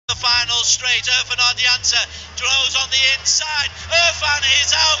final straight. Irfan on the answer, draws on the inside. Irfan is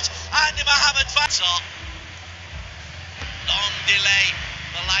out. Andy Mohammed long delay.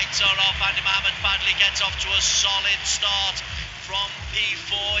 The lights are off. Andy Mohammed Fadli gets off to a solid start from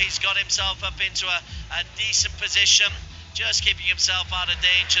P4. He's got himself up into a decent position, just keeping himself out of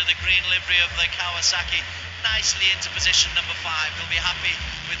danger. The green livery of the Kawasaki nicely into position number 5. He'll be happy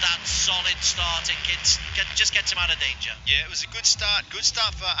with that solid start. It just gets him out of danger. Yeah, it was a good start. Good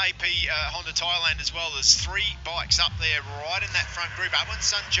start for AP Honda Thailand as well. There's 3 bikes up there right in that front group. Awan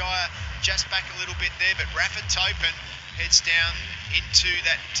Sanjaya just back a little bit there, but Rafa Topin heads down into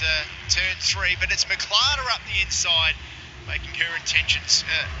that turn 3. But it's McLaren up the inside, making her intentions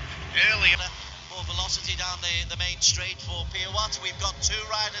early. More velocity down the main straight for Piawat. We've got 2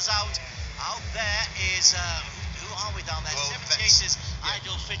 riders out. Out there is, who are we down there? Well, 78 is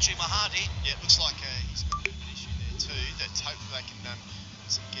Idil Fitri Mahadi. Yeah, it looks like he's got an issue there too. That hopefully they can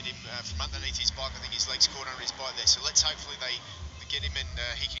get him from underneath his bike. I think his leg's caught under his bike there. So let's hopefully they get him in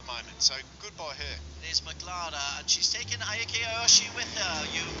he can moment. So good by her. There's McLaren, and she's taken Ayaki Aoshi with her.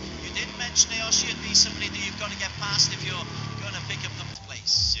 You did mention Aoshi would be somebody that you've got to get past if you're going to pick up the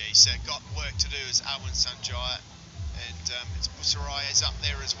place. Yeah, he's got work to do as Awan Sanjaya, and it's Busarai is up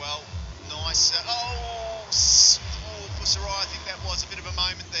there as well. Nice. Busarai, I think that was a bit of a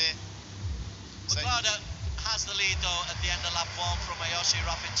moment there. McLaren has the lead though at the end of lap 1 from Ayoshi,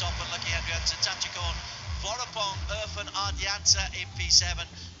 Rapid Top and Lucky Henry Hunter, Tachikon, Vorapong, Irfan Ardiansa in P7,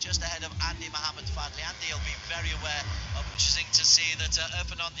 just ahead of Andy Mohammed Fadli. Andy will be very aware of interesting to see that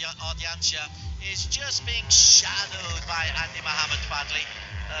Irfan Ardiansa is just being shadowed by Andy Mohammed Fadli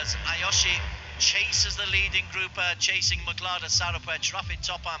as Ayoshi chases the leading group, chasing McLaren, Sarapet. Rapid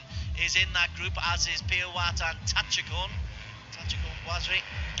Topam is in that group, as is Piawat and Tachikon Wazri.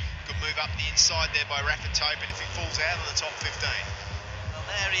 Good move up the inside there by Rafa Topin if he falls out of the top 15. Well,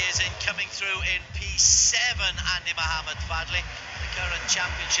 there he is coming through in P7, Andy Mohammed Fadli, the current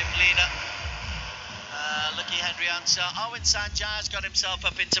championship leader. Lucky Henry Answer. Owen Sanjaya's got himself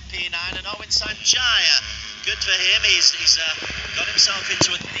up into P9, and Owen Sanjaya, good for him, he's got himself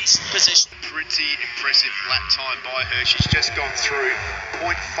into a decent position. Pretty impressive lap time by her. She's just gone through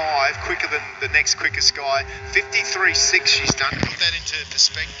 0.5 quicker than the next quickest guy. 53.6 she's done. Put that into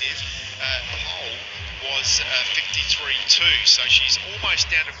perspective, Pole was 53.2, so she's almost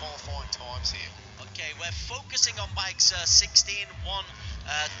down to qualifying times here. Okay, we're focusing on bikes 16,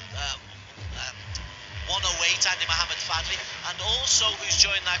 108, Andy Mohammed Fadli, and also who's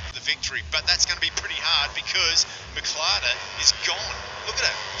joined that the victory. But that's going to be pretty hard because McLaren is gone. Look at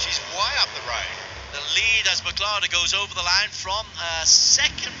her, she's way up the road. The lead as McLaren goes over the line from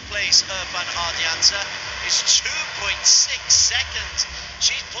second place. Irfan Ardiansa is 2.6 seconds.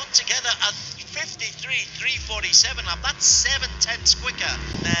 She's put together a 53.347. That's 7/10 quicker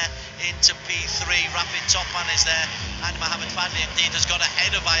there into P3. Rapid Topman is there, and Mohammed Fadli indeed has got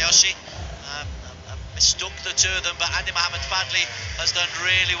ahead of Ayoshi. Mistook the 2 of them, but Andy Mohammed Fadli has done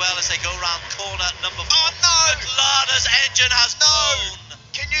really well as they go round corner number 4. Oh no! McLaren's engine has blown.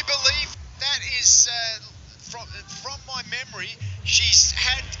 Can you believe that is from my memory? She's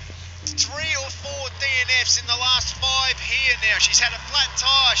had 3 or 4 DNFs in the last 5 here now. She's had a flat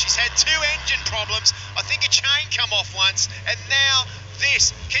tyre, she's had 2 engine problems, I think a chain come off once, and now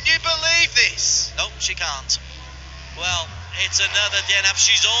this. Can you believe this? Nope, she can't. Well, it's another DNF.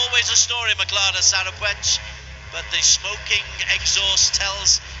 She's always a story, McLaren Sarapwech, but the smoking exhaust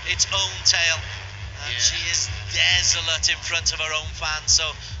tells its own tale. And she is desolate in front of her own fans,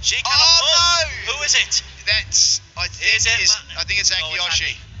 so she cannot no! Who is it? I think it's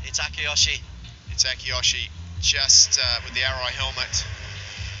Akiyoshi. It's Akiyoshi. It's Akiyoshi, just with the Arai helmet.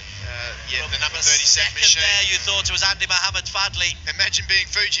 The number 37 machine. There you thought it was Andy Mohammed Fadli. Imagine being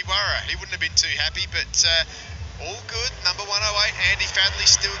Fujiwara. He wouldn't have been too happy, but all good. Number 108, Andy Fadli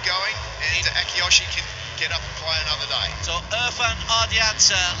still going, and Akiyoshi can get up and play another day. So Irfan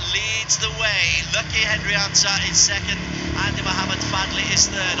Ardiansa leads the way. Lucky Henry Ansar is second. Andy Mohammed Fadli is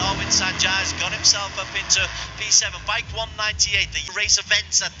third. Arwin Sanjay's got himself up into P7. Bike 198, the race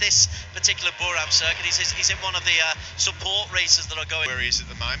events at this particular Buram circuit. He's in one of the support races that are going. Where he is at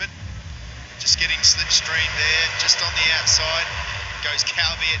the moment. Just getting slipstream there, just on the outside. Goes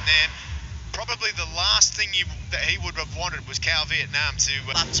Cal Vietnam. Probably the last thing that he would have wanted was Cal Vietnam to...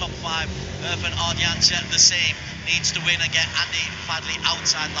 That top 5, Irfan Ardiansa the same, needs to win and get Andy Fadli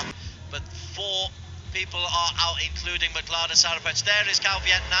outside that. But 4 people are out, including McLaren Sarapech. There is Cal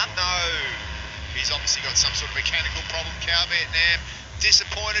Vietnam. No, he's obviously got some sort of mechanical problem. Cal Vietnam,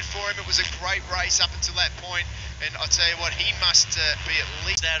 disappointed for him. It was a great race up until that point. And I'll tell you what, he must be at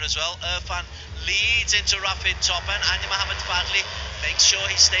least there as well. Irfan leads into rapid top end. Andy Mohammed Fadli makes sure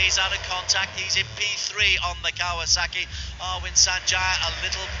he stays out of contact. He's in P3 on the Kawasaki. Arwin Sanjaya a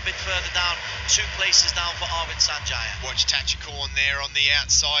little bit further down, 2 places down for Arwin Sanjaya. Watch Tachikorn there on the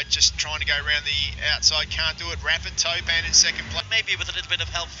outside, just trying to go around the outside, can't do it. Rapid Topan in second place. Maybe with a little bit of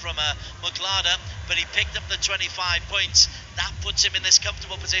help from Muglada, but he picked up the 25 points. That puts him in this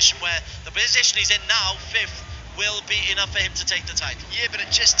comfortable position where the position he's in now, 5th, will be enough for him to take the title. Yeah, but it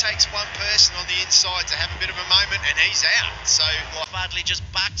just takes one person on the inside to have a bit of a moment, and he's out. So Fadli just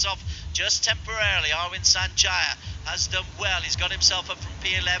backs off just temporarily. Arwin Sanjaya has done well. He's got himself up from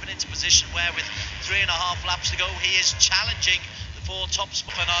P11 into position where with 3.5 laps to go, he is challenging the 4 top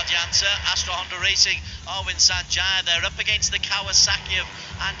spot. Ardianza, Astra Honda Racing, Arwin Sanjaya, they're up against the Kawasaki of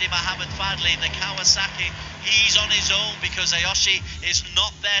Andy Mohammed Fadli. The Kawasaki, he's on his own because Ayoshi is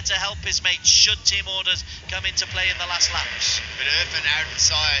not there to help his mate should team orders come into play in the last laps. But Irfan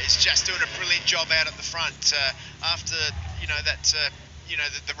Ardianza is just doing a brilliant job out at the front. After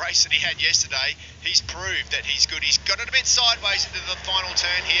the race that he had yesterday, he's proved that he's good. He's got it a bit sideways into the final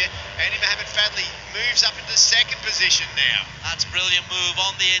turn here. Andy Mohammed Fadli moves up into second position now. That's a brilliant move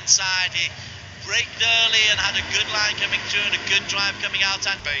on the inside. He braked early and had a good line coming through and a good drive coming out.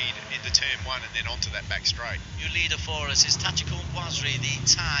 And speed into turn 1 and then onto that back straight. New leader for us is Tachikorn Boisri, the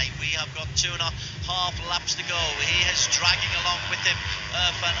tie. We have got 2.5 laps to go. He is dragging along with him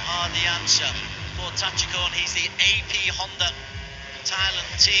Irfan Ardianza. For Tachikorn, he's the AP Honda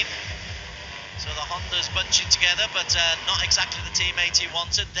Thailand team. So the Honda's bunching together, but not exactly the teammate he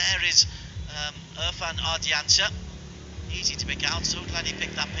wanted. There is Irfan Ardianza. Easy to pick out, so glad he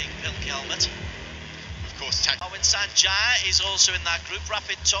picked that pink helmet. Of course, Arwin Sanjaya is also in that group.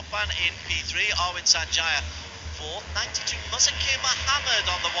 Rapid Topan in P3. Arwin Sanjaya 4th. 92 Muzakir Mohammed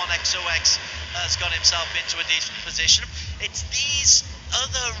on the 1XOX has got himself into a decent position. It's these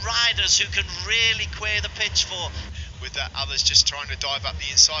other riders who can really clear the pitch for. With others just trying to dive up the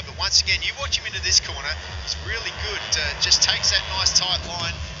inside, but once again, you watch him into this corner, he's really good. Just takes that nice tight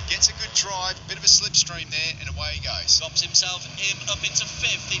line, gets a good drive, bit of a slipstream there, and away he goes. Drops himself up into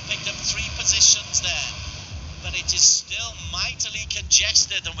 5th. He picked up 3 positions there, but it is still mightily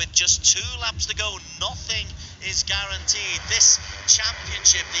congested, and with just 2 laps to go, nothing is guaranteed. This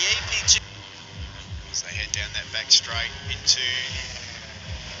championship, the AP2. As they head down that back straight into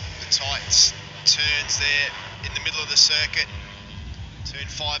the tight turns there in the middle of the circuit, turn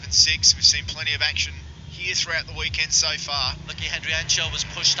 5 and 6. We've seen plenty of action here throughout the weekend so far. Lucky Henry Henshaw was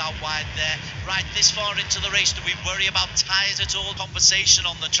pushed out wide there. Right, this far into the race, do we worry about tyres at all? Conversation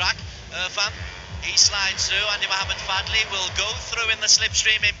on the track. Irfan, he slides through. Andy Mohammed Fadli will go through in the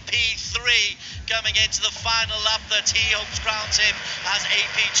slipstream in P3, coming into the final lap that he hopes crowns him as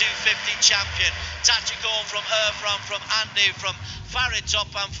AP 250 champion. Tachikorn from Irfan, from Andy, from Farid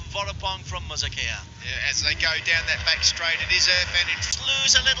Topan, from Vorapong, from Muzakir. Yeah, as they go down that back straight, it is Irfan.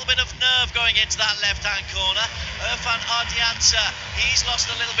 Lose a little bit of nerve going into that left-hand corner. Irfan Ardianza, he's lost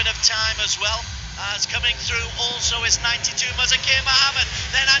a little bit of time as well. As coming through also is 92 Muzakir Mohammed.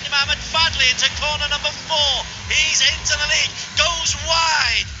 Then Andy Mohammed Fadli into corner number 4. He's into the lead, goes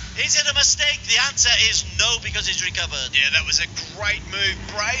wide. Is it a mistake? The answer is no, because he's recovered. Yeah, that was a great move,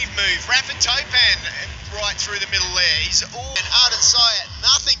 brave move. Rapid Topan right through the middle there. He's all and Ardianza,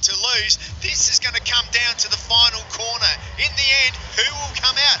 nothing to lose. This is going to come down to the final corner. In the end, who will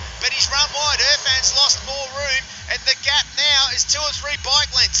come out? But he's run wide. Irfan's lost more room, and the gap now is 2 or 3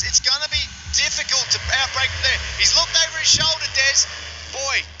 bike lengths. It's going to be difficult to outbreak from there. He's looked over his shoulder, Des.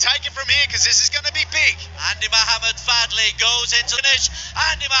 Boy, take him from here, because this is going to be big. Andy Mohammed Fadli goes into the finish.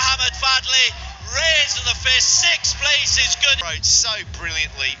 Andy Mohammed Fadli raised to the fist. 6th place is good. Rode so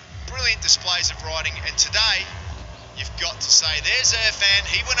brilliantly. Brilliant displays of riding, and today you've got to say there's Irfan.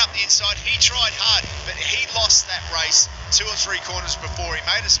 He went up the inside, he tried hard, but he lost that race 2 or 3 corners before. He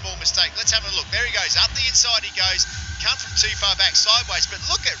made a small mistake. Let's have a look. There he goes, up the inside he goes, come from too far back sideways, but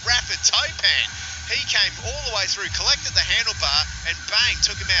look at Rapid Topan. He came all the way through, collected the handlebar, and bang,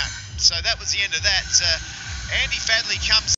 took him out. So that was the end of that. Andy Fadli comes